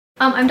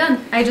I'm done.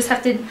 I just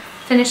have to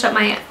finish up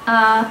my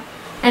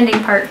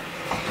ending part.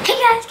 Hey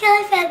guys,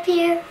 Colourpop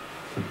here.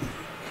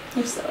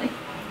 You're silly.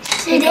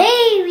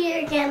 Today we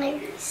are gonna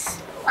be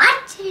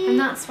swatching. I'm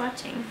not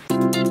swatching.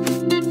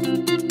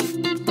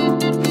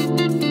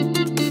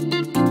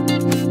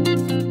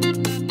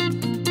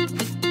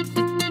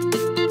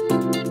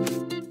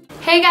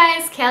 Hey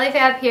guys,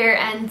 Colourpop here,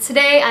 and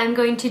today I'm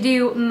going to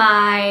do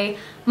my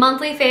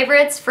monthly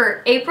favorites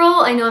for April.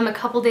 I know I'm a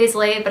couple days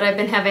late, but I've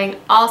been having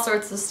all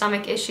sorts of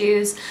stomach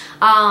issues.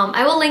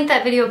 I will link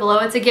that video below.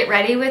 It's a get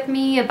ready with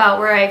me about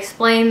where I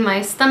explain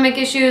my stomach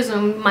issues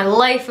and my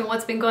life and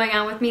what's been going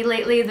on with me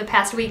lately, the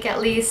past week at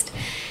least.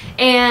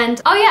 And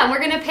oh yeah, we're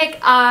gonna pick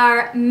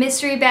our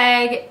mystery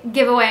bag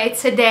giveaway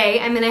today.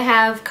 I'm gonna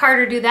have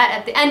Carter do that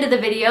at the end of the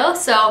video,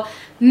 so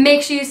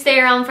make sure you stay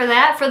around for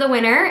that, for the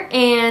winner.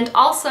 And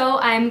also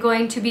I'm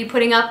going to be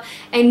putting up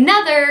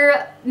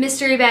another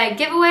mystery bag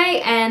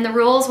giveaway, and the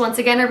rules once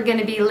again are going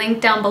to be linked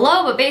down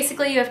below, but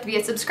basically you have to be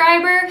a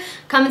subscriber.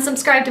 Come and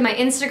subscribe to my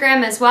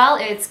Instagram as well.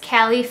 It's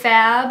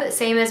Calourpop,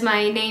 same as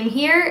my name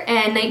here,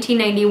 and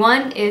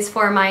 1991 is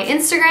for my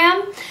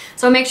Instagram.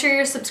 So make sure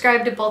you're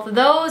subscribed to both of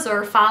those,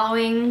 or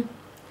following,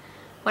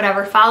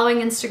 whatever, following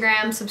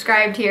Instagram,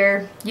 subscribed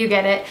here, you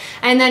get it.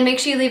 And then make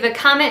sure you leave a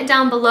comment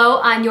down below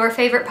on your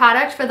favorite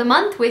product for the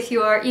month with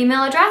your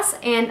email address,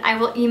 and I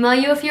will email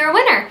you if you're a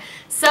winner.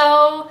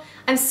 So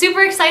I'm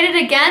super excited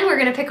again. We're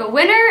gonna pick a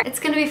winner. It's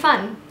gonna be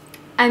fun.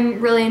 I'm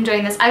really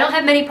enjoying this. I don't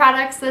have many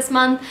products this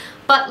month,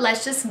 but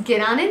let's just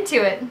get on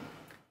into it.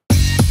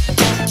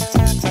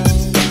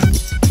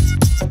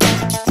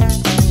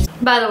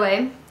 By the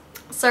way,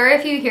 sorry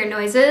if you hear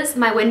noises.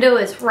 My window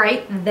is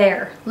right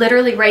there,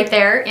 literally right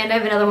there, and I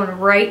have another one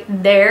right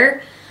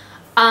there.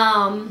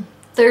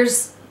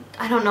 There's,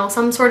 I don't know,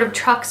 some sort of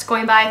trucks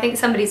going by. I think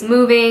somebody's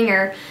moving,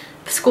 or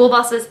school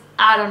buses,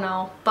 I don't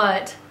know,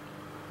 but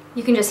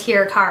you can just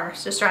hear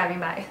cars just driving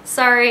by.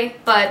 Sorry,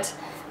 but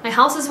my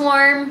house is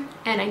warm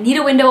and I need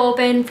a window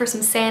open for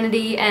some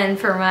sanity and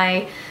for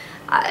my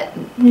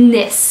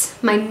ness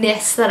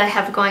that I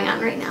have going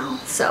on right now.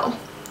 So,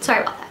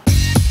 sorry about that.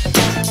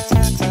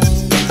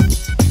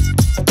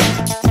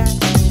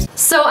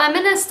 So I'm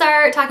gonna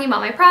start talking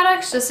about my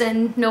products just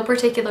in no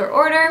particular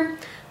order.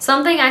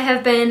 Something I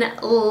have been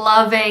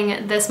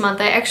loving this month.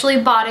 I actually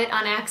bought it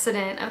on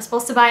accident. I was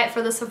supposed to buy it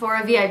for the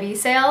Sephora VIB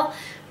sale,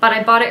 but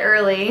I bought it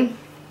early.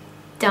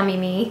 Dummy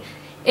me.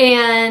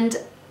 And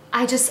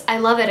I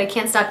love it. I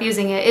can't stop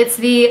using it. It's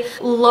the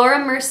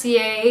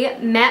Mercier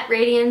Matte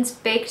Radiance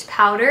Baked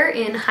Powder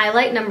in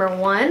Highlight number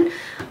 1.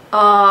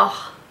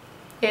 Oh,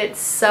 it's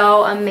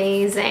so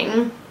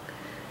amazing.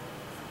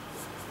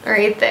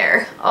 Right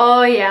there.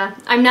 Oh yeah.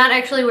 I'm not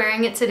actually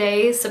wearing it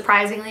today.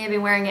 Surprisingly, I've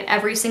been wearing it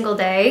every single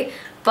day,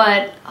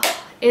 but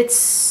it's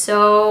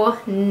so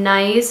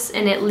nice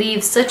and it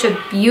leaves such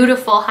a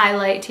beautiful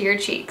highlight to your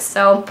cheeks.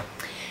 So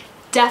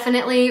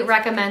definitely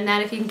recommend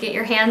that if you can get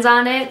your hands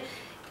on it.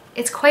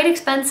 It's quite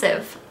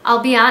expensive,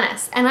 I'll be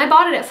honest, and I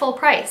bought it at full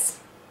price.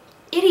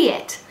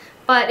 Idiot.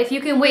 But if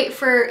you can wait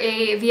for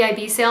a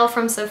VIB sale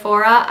from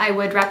Sephora, I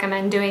would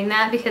recommend doing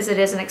that because it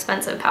is an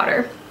expensive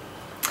powder.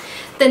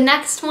 The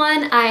next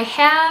one I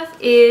have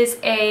is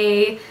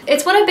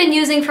it's what I've been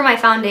using for my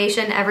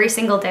foundation every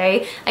single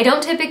day. I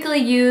don't typically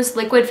use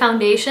liquid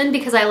foundation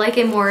because I like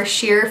a more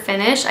sheer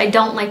finish. I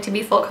don't like to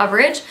be full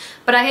coverage,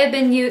 but I have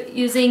been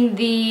using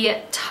the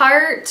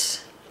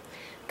Tarte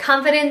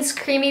Confidence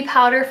Creamy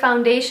Powder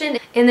Foundation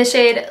in the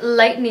shade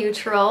Light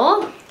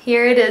Neutral.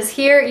 Here it is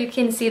here. You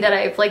can see that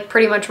I've like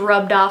pretty much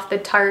rubbed off the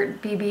Tarte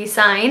BB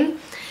sign.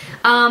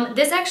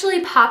 This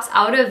actually pops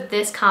out of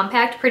this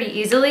compact pretty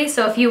easily,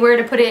 so if you were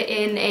to put it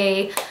in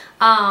a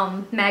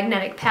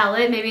magnetic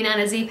palette, maybe not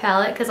a Z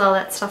palette because all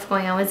that stuff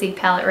going on with Z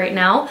palette right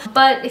now,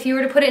 but if you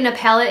were to put it in a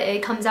palette,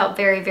 it comes out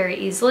very, very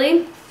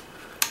easily.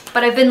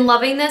 But I've been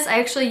loving this. I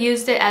actually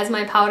used it as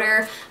my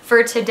powder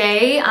for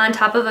today on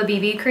top of a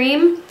BB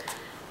cream.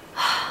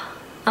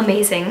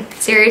 Amazing.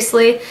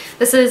 Seriously,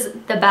 this is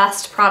the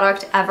best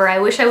product ever. I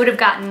wish I would have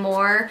gotten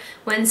more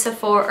when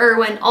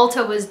when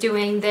Ulta was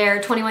doing their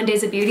 21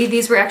 Days of Beauty.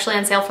 These were actually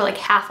on sale for like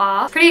half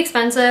off. Pretty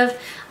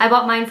expensive. I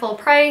bought mine full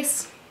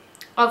price,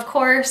 of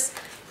course,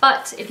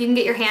 but if you can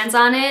get your hands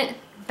on it,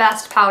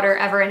 best powder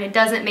ever, and it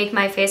doesn't make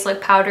my face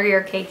look powdery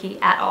or cakey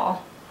at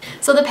all.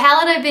 So the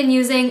palette I've been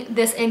using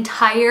this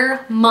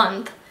entire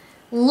month,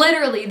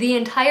 literally the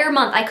entire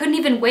month, I couldn't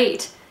even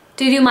wait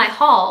to do my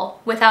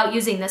haul without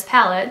using this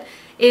palette,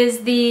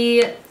 is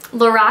the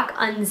Lorac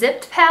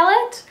Unzipped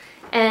palette,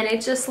 and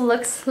it just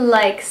looks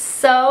like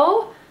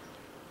so.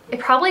 It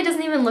probably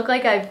doesn't even look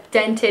like I've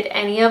dented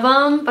any of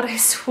them, but I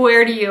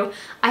swear to you,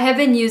 I have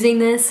been using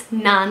this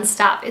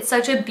non-stop. It's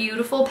such a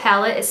beautiful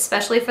palette,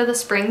 especially for the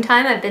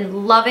springtime. I've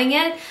been loving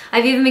it.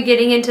 I've even been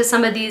getting into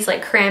some of these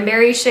like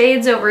cranberry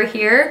shades over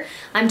here.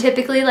 I'm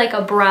typically like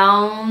a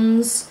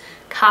browns,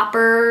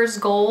 coppers,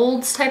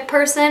 golds type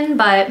person,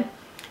 but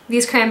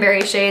these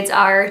cranberry shades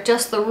are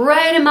just the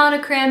right amount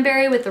of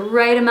cranberry with the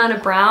right amount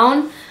of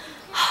brown.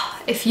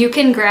 If you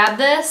can grab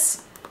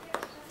this,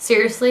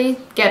 seriously,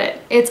 get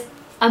it. It's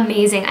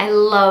amazing. I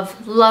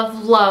love,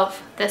 love,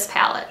 love this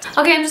palette.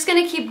 Okay, I'm just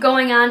gonna keep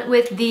going on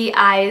with the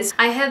eyes.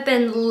 I have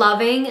been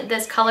loving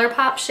this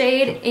Colourpop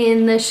shade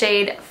in the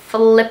shade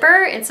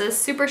Flipper. It's a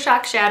super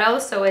shock shadow,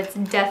 so it's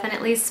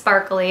definitely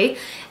sparkly.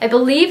 I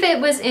believe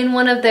it was in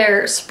one of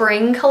their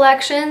spring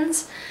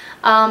collections,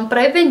 but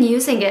I've been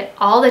using it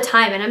all the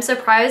time, and I'm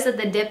surprised that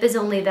the dip is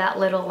only that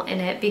little in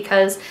it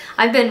because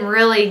I've been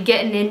really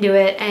getting into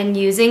it and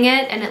using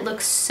it, and it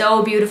looks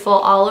so beautiful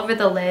all over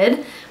the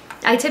lid.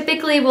 I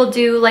typically will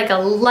do like a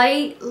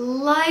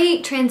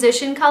light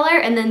transition color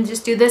and then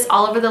just do this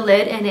all over the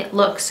lid, and it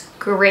looks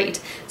great.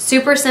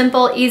 Super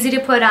simple, easy to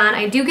put on.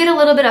 I do get a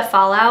little bit of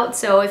fallout,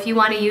 so if you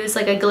want to use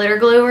like a glitter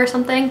glue or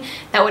something,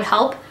 that would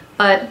help,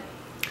 but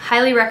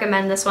highly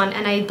recommend this one,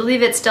 and I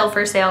believe it's still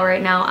for sale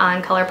right now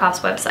on Colourpop's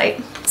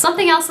website.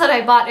 Something else that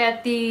I bought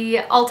at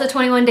the Ulta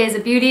 21 Days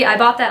of Beauty, I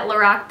bought that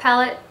Lorac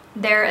palette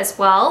there as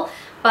well,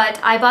 but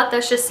I bought the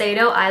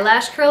Shiseido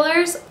eyelash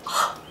curlers.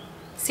 Oh,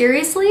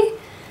 seriously?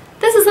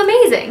 This is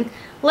amazing.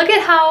 Look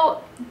at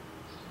how,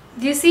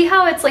 do you see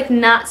how it's like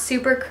not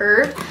super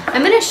curved?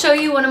 I'm gonna show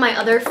you one of my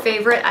other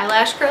favorite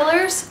eyelash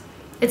curlers.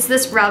 It's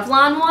this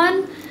Revlon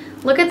one.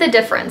 Look at the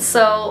difference.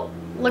 So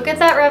look at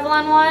that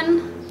Revlon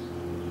one,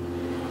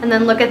 and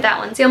then look at that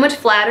one. See how much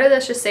flatter the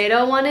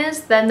Shiseido one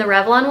is than the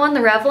Revlon one? The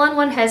Revlon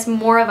one has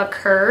more of a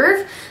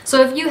curve.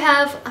 So if you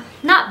have,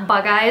 not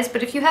bug eyes,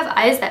 but if you have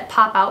eyes that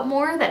pop out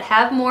more, that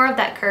have more of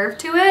that curve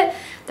to it,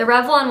 the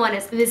Revlon one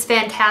is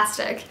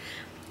fantastic.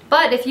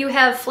 But if you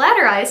have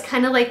flatter eyes,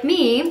 kind of like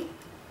me,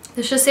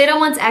 the Shiseido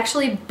one's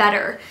actually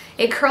better.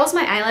 It curls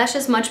my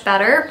eyelashes much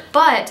better,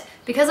 but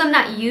because I'm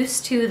not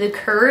used to the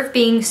curve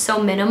being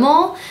so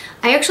minimal,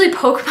 I actually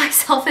poke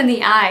myself in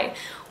the eye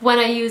when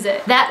I use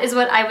it. That is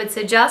what I would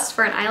suggest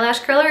for an eyelash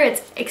curler.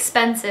 It's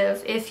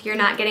expensive if you're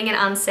not getting it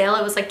on sale.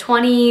 It was like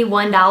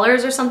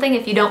 $21 or something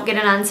if you don't get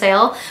it on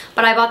sale,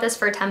 but I bought this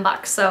for 10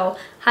 bucks. So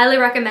highly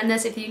recommend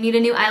this if you need a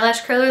new eyelash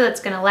curler that's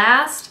gonna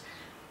last.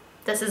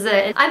 This is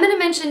it. I'm gonna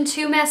mention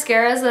two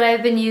mascaras that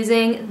I've been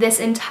using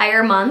this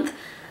entire month.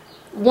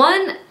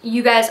 One,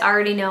 you guys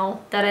already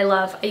know that I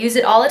love. I use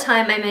it all the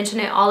time. I mention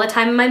it all the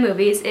time in my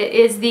movies. It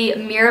is the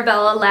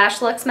Mirabella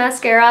Lash Luxe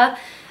Mascara.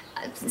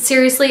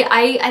 Seriously,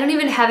 I don't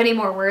even have any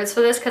more words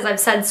for this because I've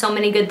said so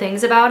many good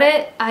things about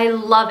it. I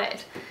love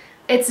it.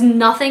 It's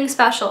nothing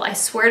special. I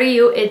swear to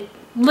you, it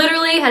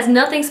literally has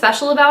nothing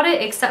special about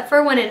it except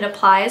for when it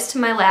applies to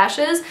my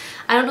lashes.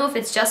 I don't know if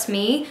it's just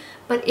me,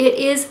 but it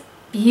is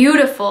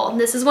beautiful.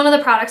 This is one of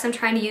the products I'm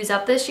trying to use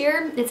up this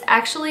year. It's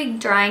actually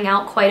drying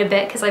out quite a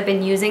bit because I've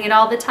been using it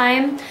all the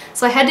time.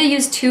 So I had to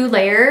use 2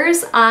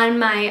 layers on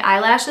my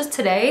eyelashes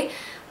today,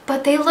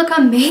 but they look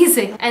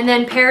amazing. And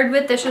then paired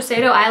with the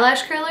Shiseido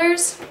eyelash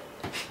curlers,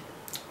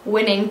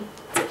 winning.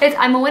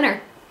 I'm a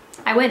winner.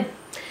 I win.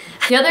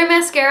 The other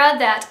mascara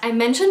that I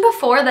mentioned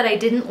before that I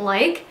didn't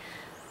like,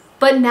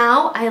 but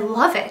now I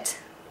love it.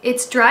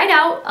 It's dried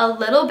out a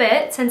little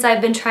bit since I've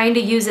been trying to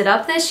use it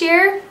up this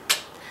year.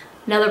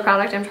 Another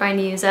product I'm trying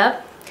to use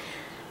up.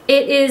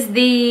 It is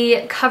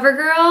the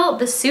Covergirl,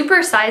 the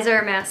Super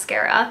Sizer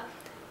Mascara.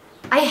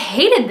 I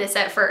hated this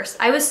at first.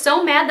 I was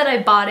so mad that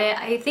I bought it.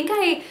 I think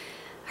I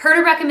heard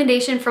a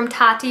recommendation from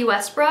Tarte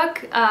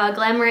Westbrook,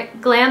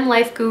 Glam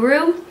Life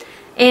Guru,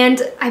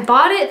 and I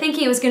bought it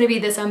thinking it was going to be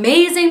this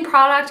amazing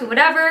product and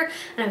whatever,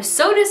 and I was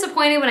so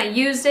disappointed when I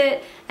used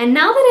it. And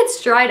now that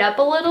it's dried up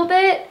a little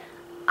bit,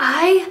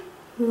 I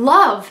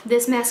love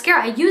this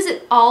mascara. I use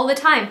it all the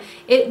time.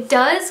 It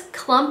does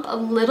clump a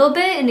little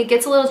bit and it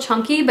gets a little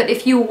chunky, but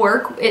if you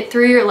work it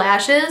through your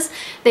lashes,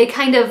 they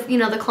kind of, you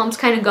know, the clumps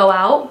kind of go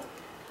out.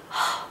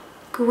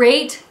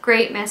 Great,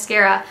 great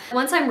mascara.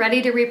 Once I'm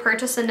ready to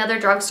repurchase another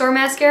drugstore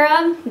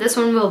mascara, this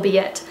one will be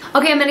it.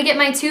 Okay, I'm gonna get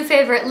my 2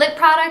 favorite lip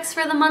products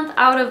for the month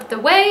out of the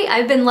way.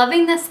 I've been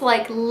loving this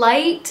like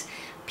light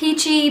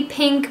peachy,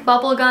 pink,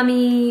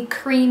 bubblegummy,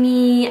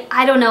 creamy,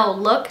 I don't know,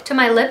 look to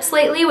my lips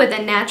lately with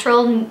a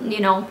natural, you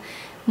know,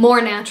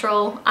 more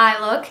natural eye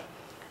look.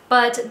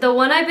 But the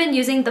one I've been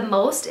using the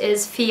most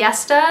is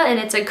Fiesta, and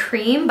it's a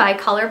cream by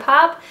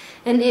Colourpop,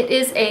 and it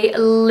is a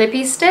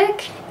lippie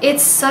stick.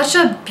 It's such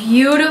a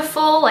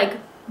beautiful, like,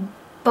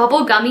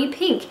 bubblegummy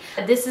pink.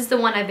 This is the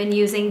one I've been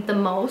using the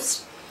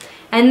most.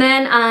 And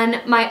then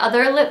on my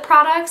other lip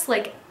products,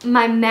 like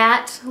my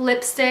matte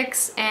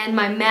lipsticks and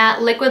my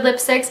matte liquid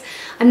lipsticks,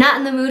 I'm not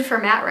in the mood for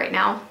matte right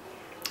now.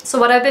 So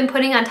what I've been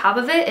putting on top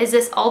of it is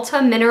this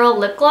Ulta Mineral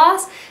Lip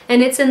Gloss,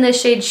 and it's in the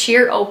shade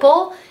Sheer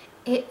Opal.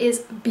 It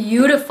is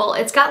beautiful.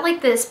 It's got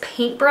like this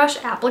paintbrush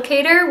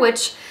applicator,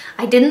 which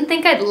I didn't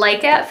think I'd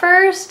like at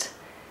first,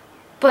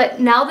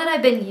 but now that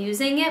I've been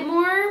using it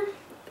more,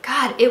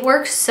 God, it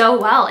works so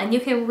well, and you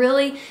can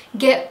really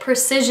get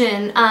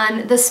precision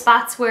on the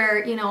spots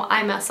where, you know,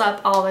 I mess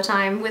up all the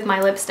time with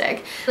my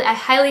lipstick. I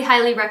highly,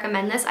 highly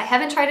recommend this. I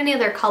haven't tried any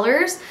other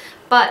colors,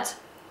 but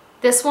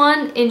this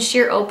one in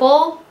Sheer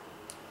Opal,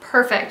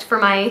 perfect for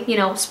my, you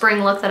know,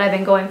 spring look that I've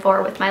been going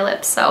for with my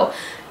lips. So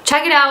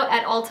check it out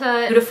at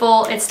Ulta.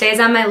 Beautiful. It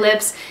stays on my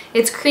lips.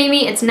 It's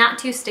creamy. It's not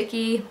too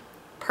sticky.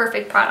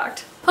 Perfect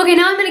product. Okay,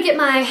 now I'm gonna get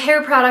my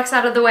hair products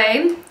out of the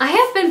way. I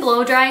have been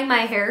blow drying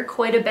my hair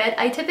quite a bit.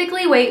 I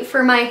typically wait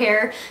for my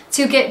hair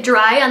to get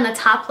dry on the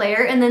top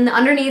layer and then the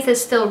underneath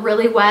is still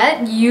really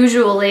wet,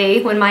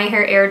 usually when my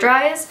hair air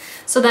dries,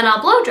 so then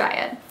I'll blow dry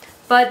it.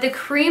 But the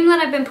cream that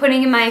I've been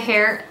putting in my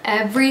hair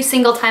every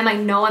single time I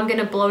know I'm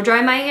gonna blow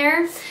dry my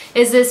hair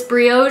is this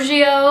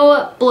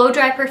Briogeo Blow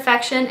Dry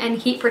Perfection and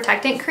Heat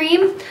Protectant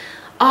Cream.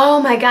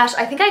 Oh my gosh,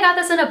 I think I got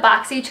this in a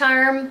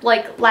BoxyCharm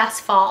like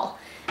last fall.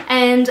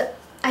 And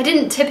I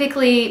didn't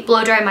typically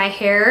blow dry my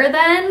hair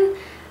then.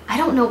 I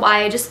don't know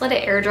why, I just let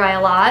it air dry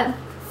a lot.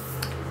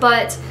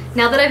 But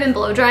now that I've been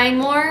blow drying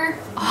more,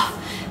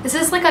 oh, this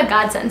is like a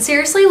godsend.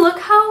 Seriously, look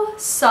how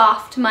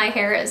soft my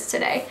hair is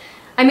today.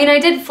 I mean, I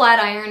did flat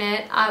iron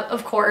it,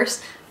 of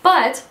course,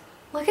 but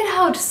look at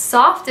how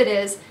soft it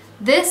is.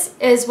 This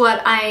is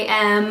what I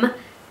am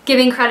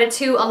giving credit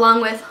to,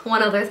 along with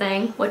one other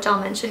thing, which I'll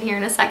mention here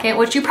in a second,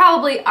 which you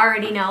probably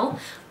already know,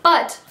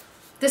 but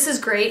this is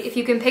great if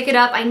you can pick it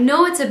up. I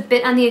know it's a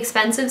bit on the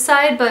expensive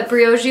side, but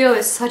Briogeo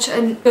is such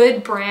a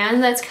good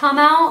brand that's come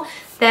out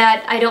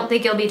that I don't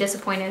think you'll be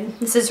disappointed.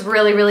 This is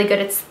really, really good.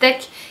 It's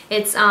thick,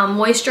 it's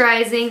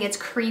moisturizing, it's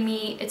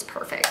creamy, it's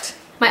perfect.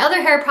 My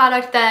other hair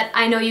product that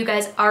I know you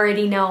guys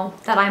already know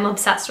that I'm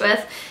obsessed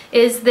with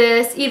is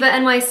this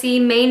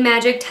Eva-Nyc Main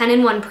Magic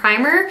 10-in-1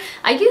 Primer.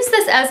 I use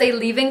this as a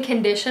leave-in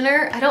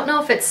conditioner. I don't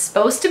know if it's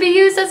supposed to be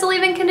used as a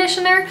leave-in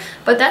conditioner,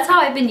 but that's how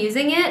I've been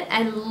using it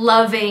and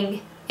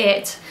loving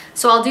it.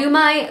 So I'll do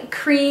my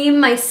cream,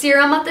 my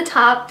serum at the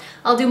top,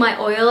 I'll do my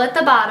oil at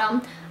the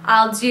bottom,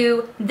 I'll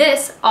do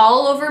this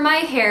all over my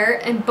hair,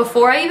 and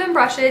before I even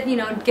brush it, you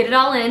know, get it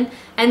all in,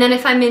 and then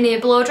if I'm in a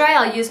blow dry,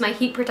 I'll use my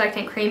heat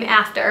protectant cream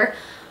after.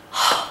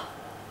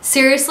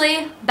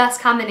 Seriously,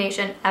 best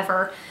combination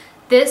ever.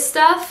 This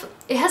stuff,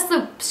 it has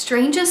the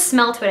strangest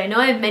smell to it. I know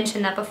I've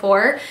mentioned that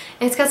before.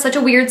 It's got such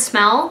a weird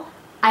smell.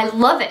 I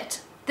love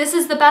it. This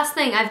is the best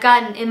thing I've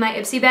gotten in my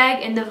Ipsy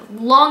bag in the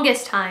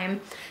longest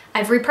time.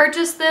 I've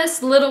repurchased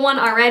this little one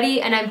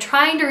already, and I'm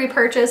trying to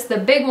repurchase the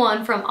big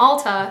one from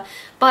Ulta,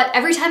 but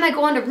every time I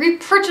go on to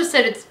repurchase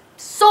it, it's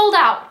sold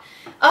out.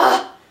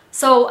 Ugh.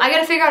 So I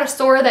gotta figure out a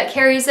store that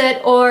carries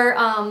it, or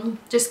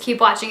just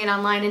keep watching it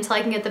online until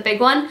I can get the big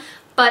one.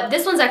 But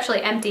this one's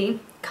actually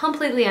empty,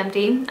 completely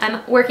empty.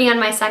 I'm working on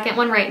my second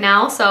one right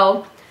now,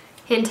 so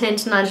hint,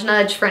 hint, nudge,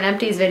 nudge for an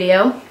empties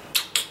video.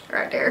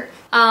 Right there.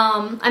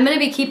 I'm gonna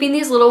be keeping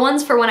these little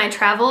ones for when I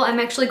travel. I'm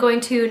actually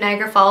going to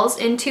Niagara Falls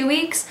in 2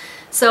 weeks.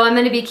 So I'm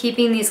going to be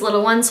keeping these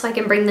little ones so I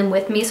can bring them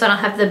with me so I don't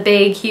have the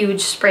big,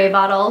 huge spray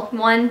bottle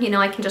one. You know,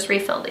 I can just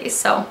refill these.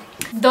 So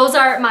those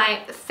are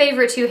my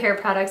favorite 2 hair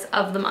products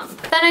of the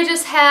month. Then I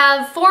just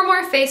have 4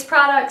 more face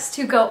products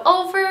to go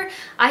over.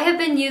 I have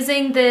been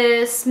using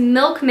this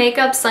Milk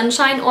Makeup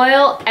Sunshine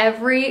Oil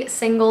every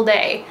single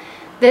day.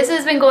 This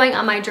has been going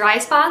on my dry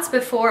spots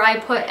before I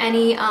put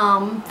any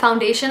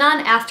foundation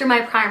on after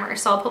my primer.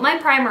 So I'll put my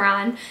primer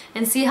on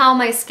and see how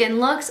my skin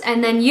looks,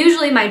 and then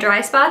usually my dry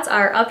spots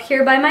are up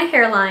here by my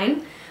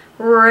hairline,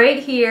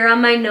 right here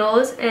on my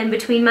nose and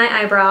between my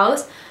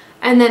eyebrows,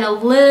 and then a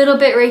little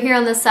bit right here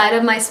on the side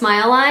of my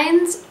smile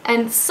lines,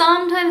 and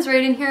sometimes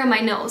right in here on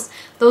my nose.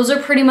 Those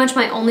are pretty much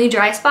my only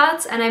dry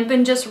spots, and I've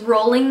been just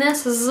rolling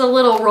this. This is a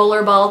little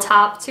roller ball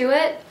top to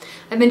it.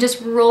 I've been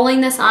just rolling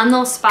this on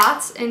those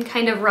spots and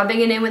kind of rubbing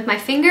it in with my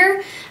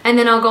finger, and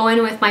then I'll go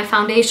in with my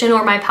foundation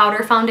or my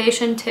powder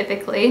foundation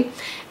typically.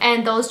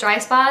 And those dry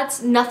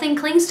spots, nothing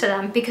clings to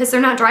them because they're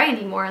not dry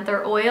anymore.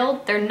 They're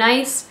oiled, they're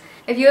nice.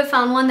 If you have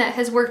found one that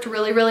has worked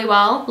really, really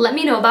well, let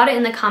me know about it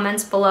in the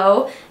comments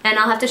below and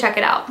I'll have to check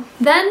it out.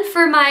 Then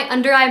for my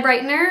under eye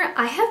brightener,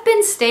 I have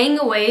been staying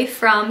away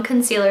from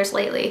concealers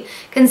lately.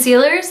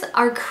 Concealers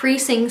are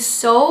creasing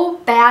so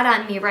bad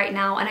on me right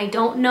now, and I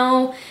don't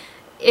know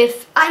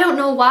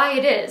why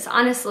it is,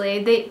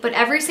 honestly. But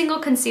every single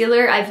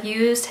concealer I've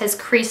used has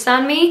creased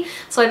on me,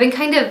 so I've been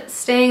kind of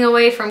staying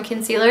away from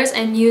concealers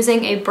and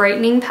using a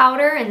brightening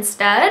powder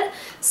instead.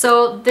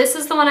 So this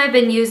is the one I've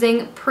been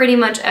using pretty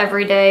much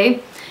every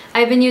day.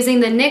 I've been using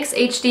the NYX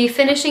HD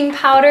Finishing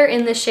Powder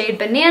in the shade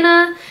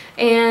Banana,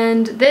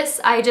 and this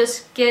I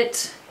just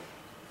get,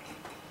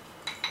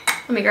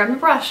 let me grab my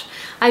brush.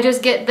 I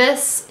just get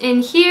this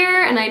in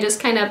here and I just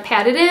kind of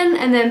pat it in,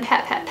 and then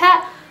pat, pat,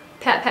 pat,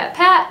 pat, pat,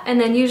 pat,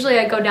 and then usually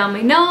I go down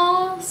my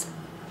nose,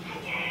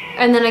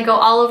 and then I go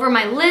all over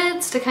my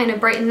lids to kind of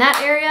brighten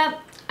that area,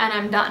 and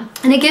I'm done.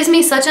 And it gives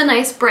me such a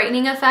nice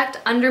brightening effect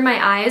under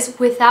my eyes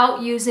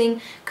without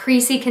using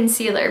creasy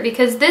concealer,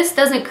 because this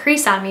doesn't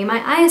crease on me.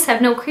 My eyes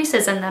have no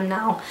creases in them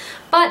now.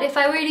 But if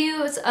I were to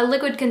use a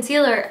liquid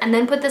concealer and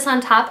then put this on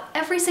top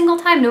every single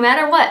time, no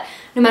matter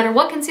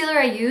what concealer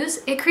I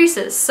use, it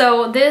creases.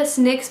 So this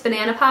NYX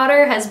Banana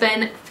Powder has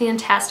been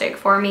fantastic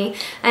for me.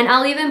 And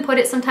I'll even put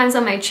it sometimes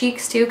on my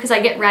cheeks too, because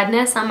I get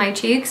redness on my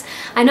cheeks.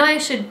 I know I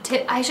should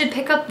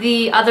pick up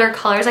the other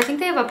colors. I think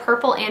they have a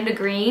purple and a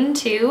green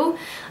too.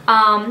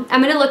 I'm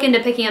gonna look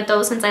into picking up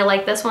those since I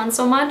like this one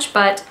so much,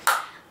 but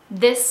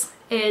this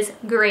is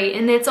great.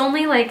 And it's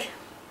only like,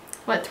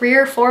 what,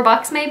 $3 or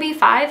 $4 maybe?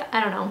 $5?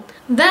 I don't know.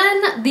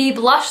 Then the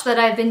blush that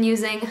I've been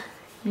using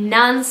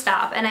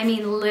non-stop, and I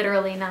mean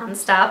literally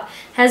non-stop,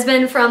 has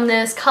been from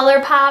this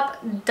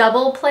Colourpop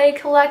Double Play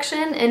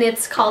collection, and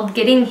it's called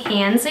Getting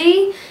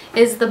Handsy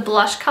is the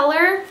blush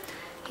color.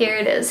 Here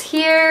it is.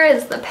 Here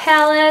is the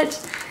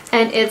palette,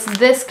 and it's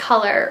this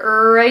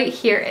color right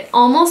here. It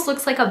almost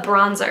looks like a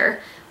bronzer,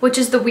 which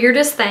is the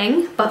weirdest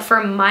thing, but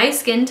for my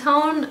skin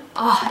tone,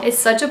 oh, it's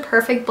such a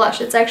perfect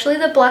blush. It's actually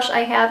the blush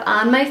I have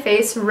on my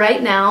face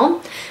right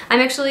now. I'm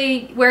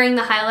actually wearing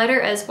the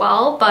highlighter as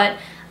well, but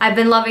I've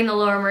been loving the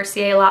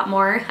Mercier a lot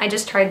more. I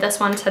just tried this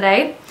one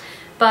today.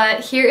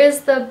 But here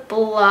is the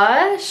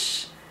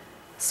blush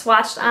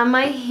swatched on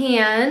my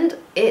hand.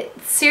 It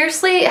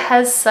seriously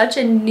has such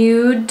a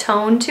nude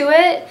tone to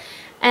it,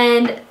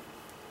 and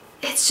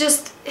it's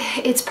just,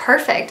 it's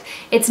perfect.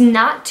 It's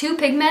not too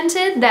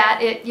pigmented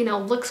that it, you know,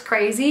 looks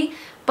crazy,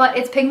 but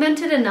it's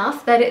pigmented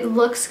enough that it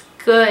looks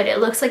good. It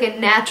looks like a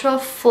natural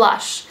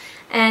flush,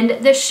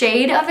 and the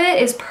shade of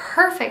it is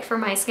perfect for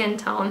my skin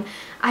tone.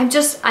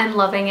 I'm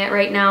loving it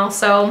right now.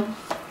 So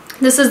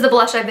this is the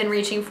blush I've been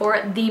reaching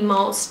for the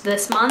most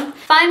this month.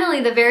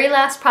 Finally, the very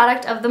last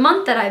product of the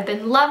month that I've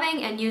been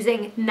loving and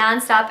using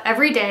nonstop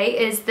every day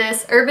is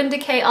this Urban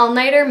Decay All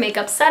Nighter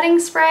Makeup Setting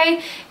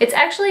Spray. It's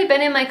actually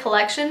been in my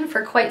collection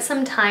for quite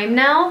some time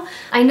now.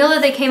 I know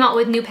that they came out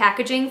with new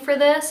packaging for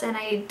this, and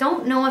I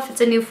don't know if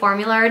it's a new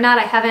formula or not.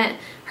 I haven't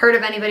heard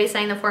of anybody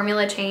saying the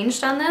formula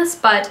changed on this,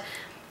 but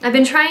I've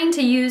been trying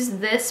to use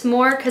this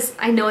more because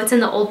I know it's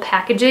in the old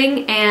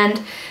packaging, and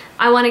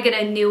I want to get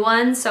a new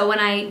one, so when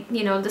I,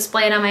 you know,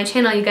 display it on my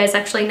channel, you guys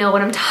actually know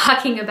what I'm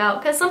talking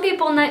about, because some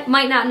people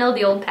might not know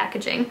the old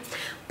packaging.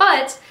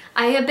 But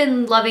I have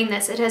been loving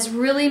this. It has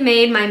really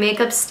made my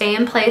makeup stay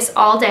in place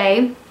all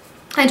day.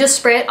 I just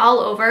spray it all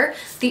over.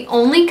 The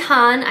only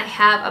con I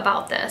have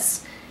about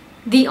this,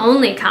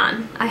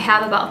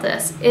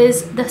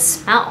 is the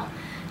smell.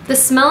 The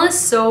smell is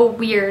so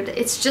weird.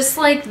 It's just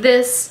like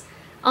this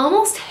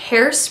almost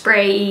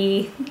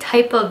hairspray-y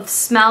type of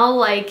smell,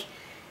 like,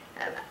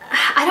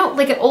 I don't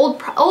like an old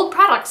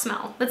product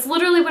smell. That's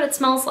literally what it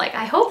smells like.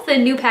 I hope the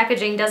new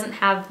packaging doesn't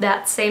have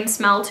that same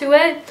smell to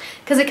it,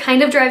 because it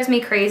kind of drives me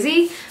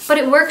crazy, but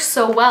it works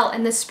so well.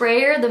 And the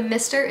sprayer, the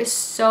mister, is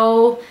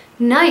so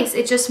nice.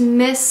 It just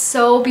mists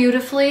so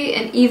beautifully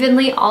and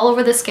evenly all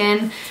over the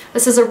skin.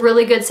 This is a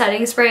really good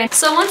setting spray.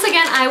 So once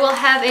again, I will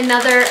have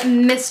another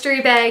mystery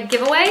bag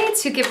giveaway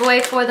to give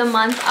away for the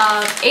month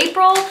of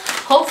April.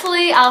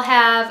 Hopefully I'll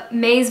have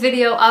May's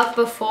video up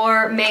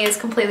before May is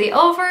completely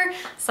over.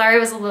 Sorry I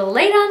was a little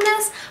late on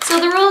this. So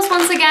the rules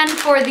once again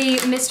for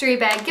the mystery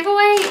bag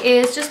giveaway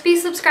is just be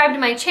subscribed to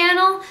my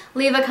channel,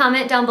 leave a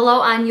comment down below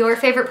on your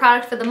favorite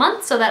product for the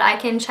month so that I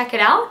can check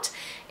it out.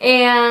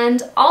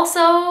 And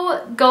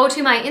also go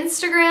to my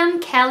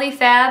Instagram,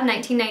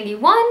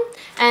 CaliFab1991,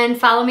 and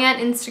follow me on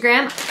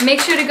Instagram.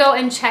 Make sure to go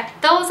and check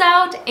those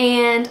out,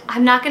 and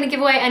I'm not going to give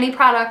away any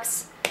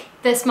products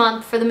this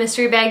month for the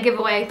mystery bag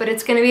giveaway, but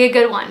it's going to be a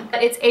good one.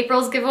 It's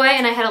April's giveaway,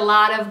 and I had a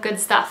lot of good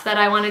stuff that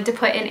I wanted to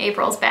put in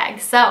April's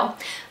bag. So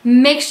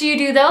make sure you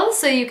do those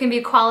so you can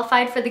be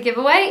qualified for the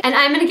giveaway. And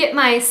I'm going to get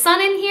my son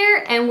in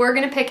here, and we're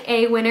going to pick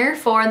a winner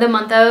for the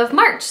month of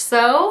March.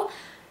 So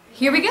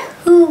here we go.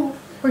 Who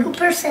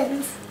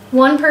persons?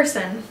 One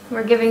person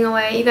we're giving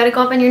away. You gotta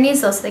go up on your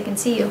knees though so they can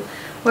see you.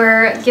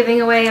 We're giving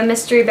away a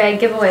mystery bag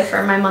giveaway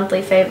for my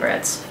monthly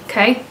favorites,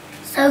 okay?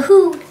 So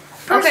who?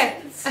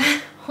 Persons. Okay,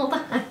 hold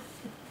on.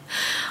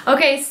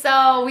 Okay,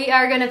 so we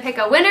are gonna pick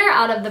a winner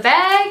out of the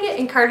bag,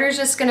 and Carter's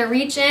just gonna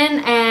reach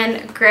in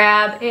and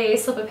grab a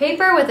slip of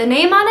paper with a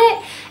name on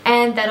it,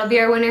 and that'll be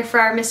our winner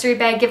for our mystery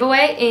bag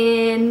giveaway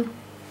in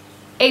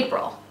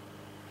April.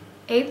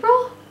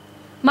 April?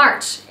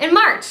 March. In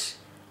March.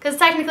 Because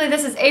technically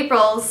this is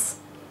April's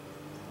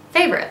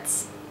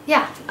favorites.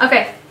 Yeah,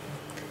 okay.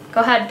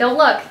 Go ahead, don't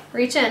look.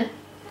 Reach in.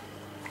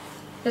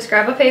 Just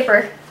grab a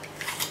paper.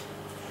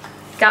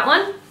 Got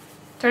one?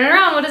 Turn it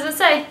around, what does it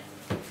say?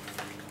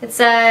 It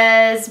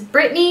says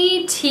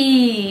Brittany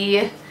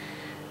T.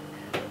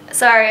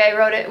 Sorry, I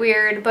wrote it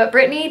weird, but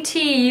Brittany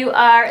T, you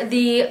are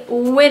the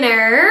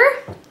winner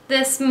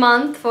this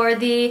month for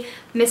the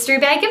mystery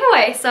bag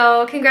giveaway.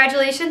 So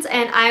congratulations,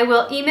 and I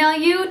will email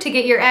you to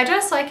get your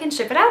address so I can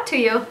ship it out to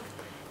you.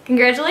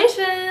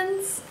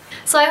 Congratulations.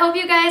 So I hope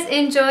you guys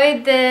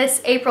enjoyed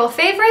this April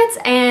favorites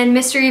and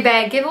mystery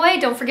bag giveaway.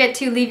 Don't forget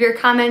to leave your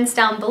comments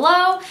down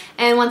below,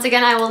 and once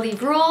again I will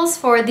leave rules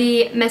for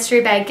the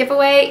mystery bag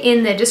giveaway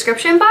in the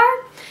description bar.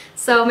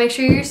 So make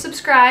sure you're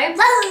subscribed.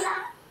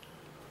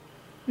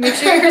 Make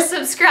sure you're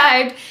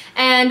subscribed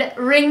and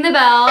ring the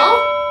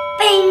bell.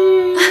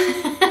 Bing!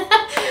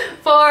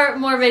 For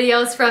more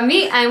videos from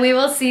me, and we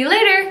will see you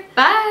later.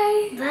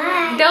 Bye!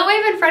 Bye! Don't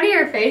wave in front of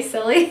your face,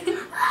 silly.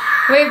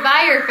 Wave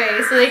by your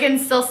face so they can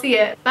still see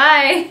it.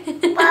 Bye!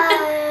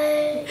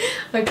 Bye!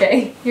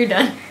 Okay, you're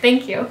done.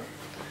 Thank you.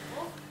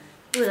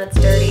 Ooh, that's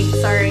dirty.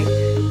 Sorry.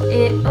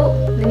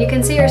 Oh, then you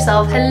can see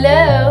yourself.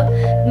 Hello!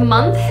 The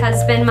month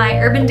has been my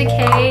Urban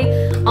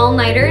Decay All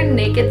Nighter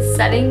Naked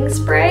Setting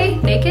Spray.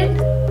 Naked?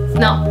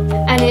 No.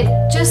 And it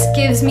just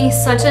gives me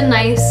such a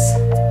nice...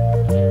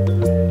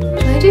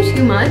 Did I do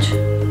too much?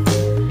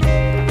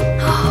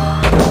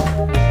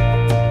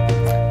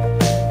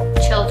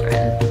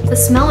 The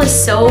smell is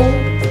so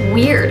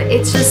weird.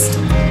 It's just,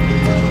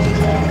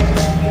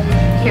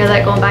 hear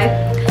that going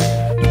by?